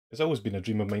It's always been a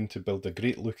dream of mine to build a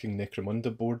great looking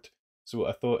Necromunda board, so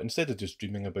I thought instead of just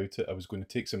dreaming about it, I was going to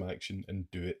take some action and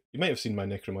do it. You might have seen my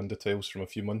Necromunda tiles from a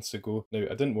few months ago. Now,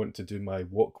 I didn't want to do my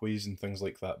walkways and things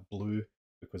like that blue,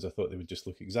 because I thought they would just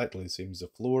look exactly the same as the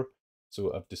floor,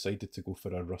 so I've decided to go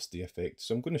for a rusty effect,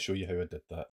 so I'm going to show you how I did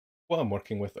that. What I'm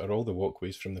working with are all the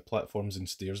walkways from the platforms and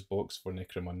stairs box for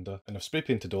Necromunda, and I've spray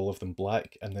painted all of them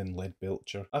black and then lead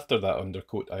belcher. After that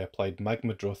undercoat, I applied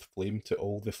Magma Droth Flame to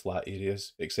all the flat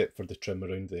areas, except for the trim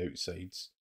around the outsides.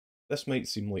 This might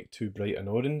seem like too bright an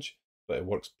orange, but it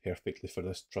works perfectly for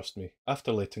this, trust me.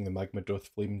 After letting the Magma Droth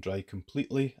Flame dry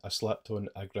completely, I slapped on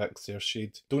Agrax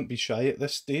Shade. Don't be shy at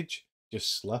this stage,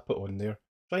 just slap it on there.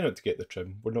 Try not to get the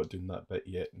trim, we're not doing that bit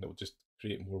yet, and it'll just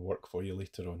create more work for you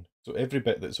later on. So every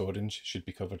bit that's orange should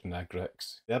be covered in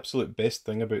Agrax. The absolute best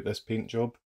thing about this paint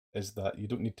job is that you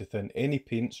don't need to thin any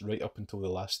paints right up until the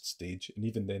last stage, and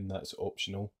even then that's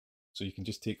optional. So you can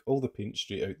just take all the paint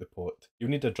straight out the pot. You'll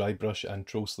need a dry brush and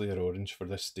Troll Slayer Orange for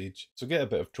this stage. So get a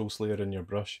bit of Troll Slayer in your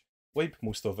brush, wipe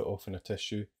most of it off in a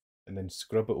tissue, and then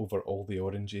scrub it over all the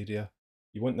orange area.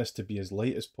 You want this to be as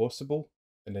light as possible,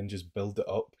 and then just build it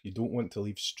up. You don't want to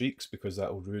leave streaks because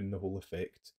that will ruin the whole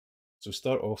effect. So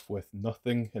start off with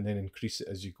nothing and then increase it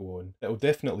as you go on. It'll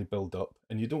definitely build up,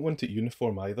 and you don't want it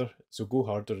uniform either, so go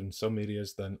harder in some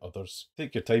areas than others.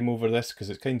 Take your time over this because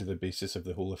it's kind of the basis of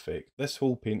the whole effect. This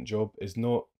whole paint job is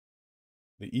not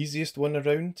the easiest one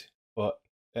around, but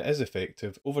it is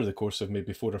effective. Over the course of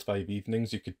maybe 4 or 5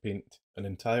 evenings you could paint an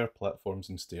entire platforms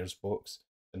and stairs box,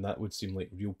 and that would seem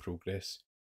like real progress.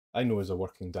 I know as a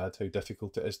working dad how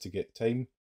difficult it is to get time,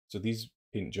 so these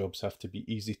paint jobs have to be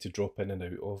easy to drop in and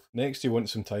out of. Next you want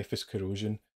some typhus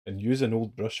corrosion, and use an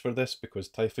old brush for this because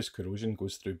typhus corrosion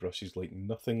goes through brushes like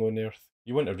nothing on earth.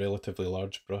 You want a relatively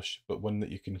large brush, but one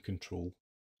that you can control.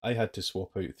 I had to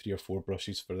swap out 3 or 4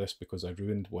 brushes for this because I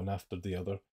ruined one after the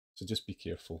other, so just be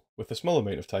careful. With a small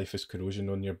amount of typhus corrosion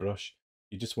on your brush,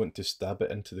 you just want to stab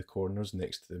it into the corners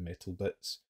next to the metal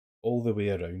bits, all the way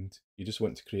around. You just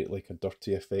want to create like a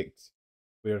dirty effect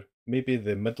where maybe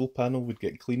the middle panel would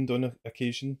get cleaned on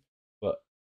occasion, but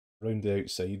round the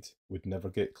outside would never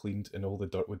get cleaned and all the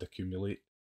dirt would accumulate.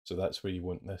 So that's where you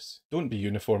want this. Don't be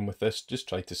uniform with this, just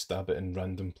try to stab it in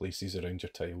random places around your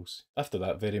tiles. After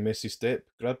that very messy step,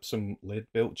 grab some lead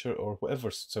belcher or whatever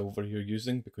silver you're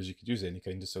using, because you could use any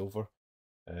kind of silver,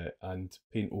 and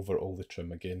paint over all the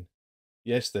trim again.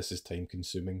 Yes, this is time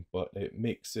consuming, but it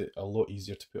makes it a lot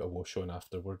easier to put a wash on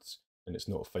afterwards, and it's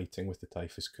not fighting with the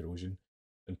typhus corrosion.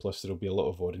 And plus there'll be a lot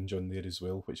of orange on there as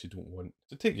well, which you don't want.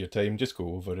 So take your time, just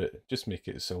go over it, just make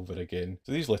it silver again.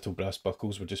 So these little brass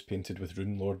buckles were just painted with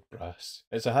Rune Lord brass.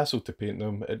 It's a hassle to paint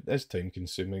them, it is time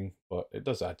consuming, but it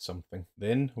does add something.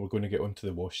 Then we're going to get onto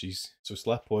the washes. So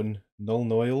slap on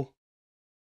Nuln Oil,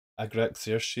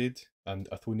 Agrax Shade, and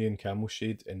Athonian Camel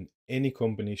Shade in any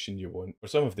combination you want. For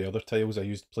some of the other tiles I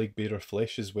used Plaguebearer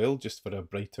Flesh as well, just for a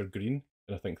brighter green,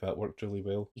 and I think that worked really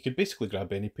well. You could basically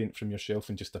grab any paint from your shelf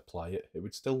and just apply it. It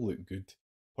would still look good.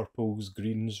 Purples,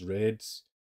 greens, reds,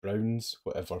 browns,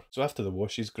 whatever. So after the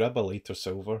washes, grab a lighter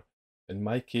silver. In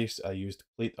my case, I used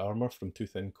plate armour from Two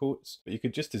Thin Coats, but you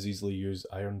could just as easily use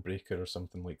Iron Breaker or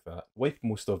something like that. Wipe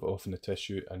most of it off in the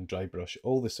tissue and dry brush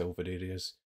all the silver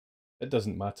areas. It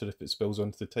doesn't matter if it spills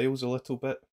onto the tiles a little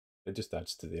bit, it just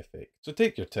adds to the effect. So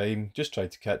take your time, just try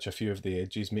to catch a few of the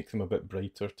edges, make them a bit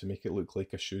brighter to make it look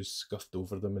like a shoe's scuffed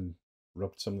over them and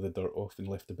rubbed some of the dirt off and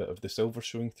left a bit of the silver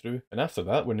showing through. And after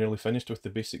that, we're nearly finished with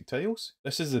the basic tiles.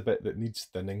 This is the bit that needs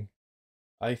thinning.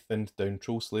 I thinned down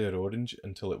Troll Slayer Orange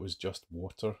until it was just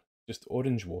water, just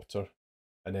orange water,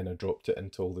 and then I dropped it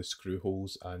into all the screw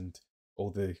holes and all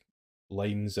the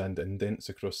lines and indents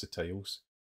across the tiles.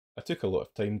 I took a lot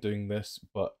of time doing this,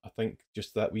 but I think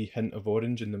just that wee hint of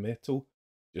orange in the metal,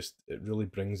 it really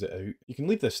brings it out. You can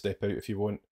leave this step out if you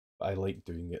want, but I like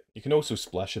doing it. You can also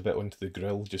splash a bit onto the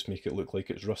grill, just make it look like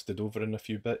it's rusted over in a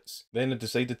few bits. Then I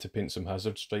decided to paint some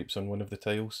hazard stripes on one of the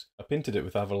tiles. I painted it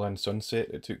with Averland Sunset,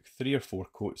 it took 3 or 4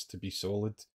 coats to be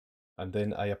solid, and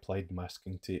then I applied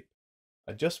masking tape.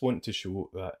 I just want to show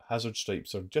that hazard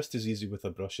stripes are just as easy with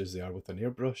a brush as they are with an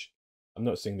airbrush. I'm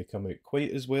not saying they come out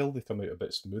quite as well, they come out a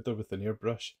bit smoother with an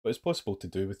airbrush, but it's possible to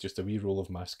do with just a wee roll of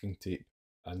masking tape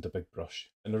and a big brush.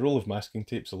 And a roll of masking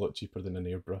tape's a lot cheaper than an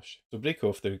airbrush. So break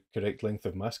off the correct length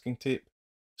of masking tape,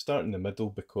 start in the middle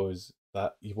because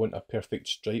that you want a perfect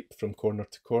stripe from corner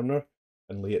to corner,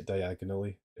 and lay it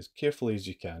diagonally as carefully as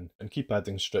you can, and keep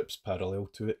adding strips parallel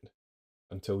to it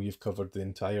until you've covered the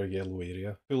entire yellow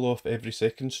area. Pull off every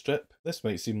second strip. This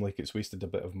might seem like it's wasted a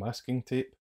bit of masking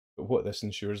tape, But what this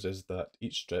ensures is that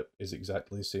each strip is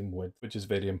exactly the same width, which is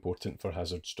very important for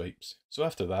hazard stripes. So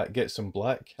after that, get some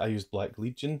black. I used Black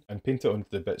Legion and paint it onto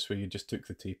the bits where you just took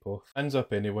the tape off. Hands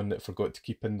up anyone that forgot to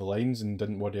keep in the lines and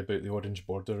didn't worry about the orange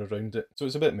border around it. So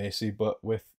it's a bit messy, but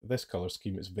with this colour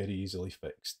scheme it's very easily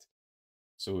fixed.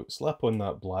 So slap on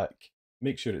that black,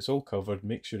 make sure it's all covered,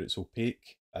 make sure it's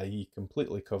opaque, i.e.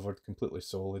 completely covered, completely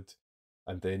solid,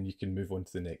 and then you can move on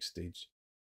to the next stage.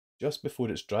 Just before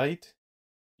it's dried,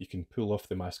 you can pull off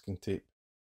the masking tape.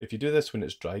 If you do this when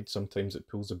it's dried, sometimes it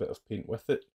pulls a bit of paint with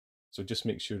it, so just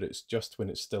make sure it's just when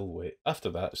it's still wet. After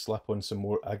that, slap on some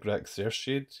more Agrax Thirst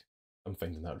Shade. I'm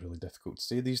finding that really difficult to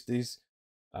say these days,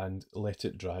 and let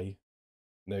it dry.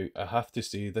 Now, I have to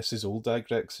say, this is old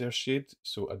Agrax Thirst Shade,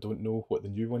 so I don't know what the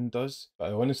new one does, but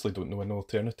I honestly don't know an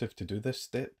alternative to do this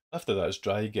step. After that's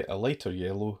dry, get a lighter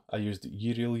yellow. I used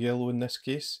Uriel yellow in this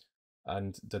case,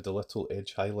 and did a little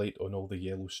edge highlight on all the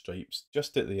yellow stripes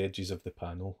just at the edges of the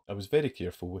panel. I was very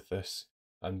careful with this,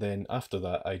 and then after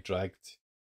that I dragged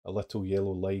a little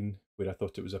yellow line where I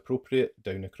thought it was appropriate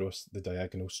down across the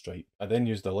diagonal stripe. I then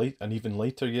used an even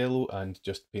lighter yellow and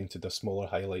just painted a smaller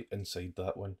highlight inside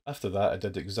that one. After that I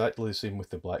did exactly the same with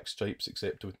the black stripes,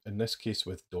 except in this case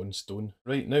with Dawnstone.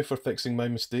 Right, now for fixing my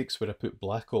mistakes where I put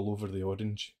black all over the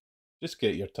orange. Just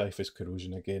get your Typhus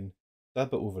Corrosion again.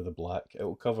 Dab it over the black, it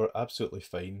will cover absolutely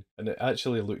fine, and it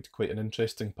actually looked quite an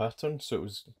interesting pattern, so it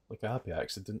was like a happy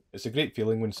accident. It's a great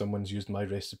feeling when someone's used my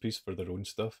recipes for their own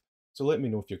stuff, so let me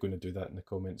know if you're going to do that in the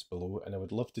comments below, and I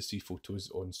would love to see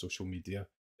photos on social media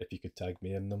if you could tag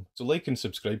me in them. So like and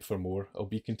subscribe for more. I'll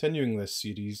be continuing this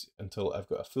series until I've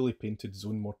got a fully painted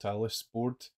Zone Mortalis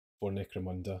board for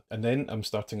Necromunda, and then I'm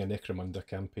starting a Necromunda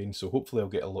campaign, so hopefully I'll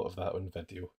get a lot of that on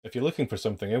video. If you're looking for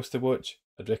something else to watch,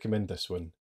 I'd recommend this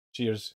one. Cheers.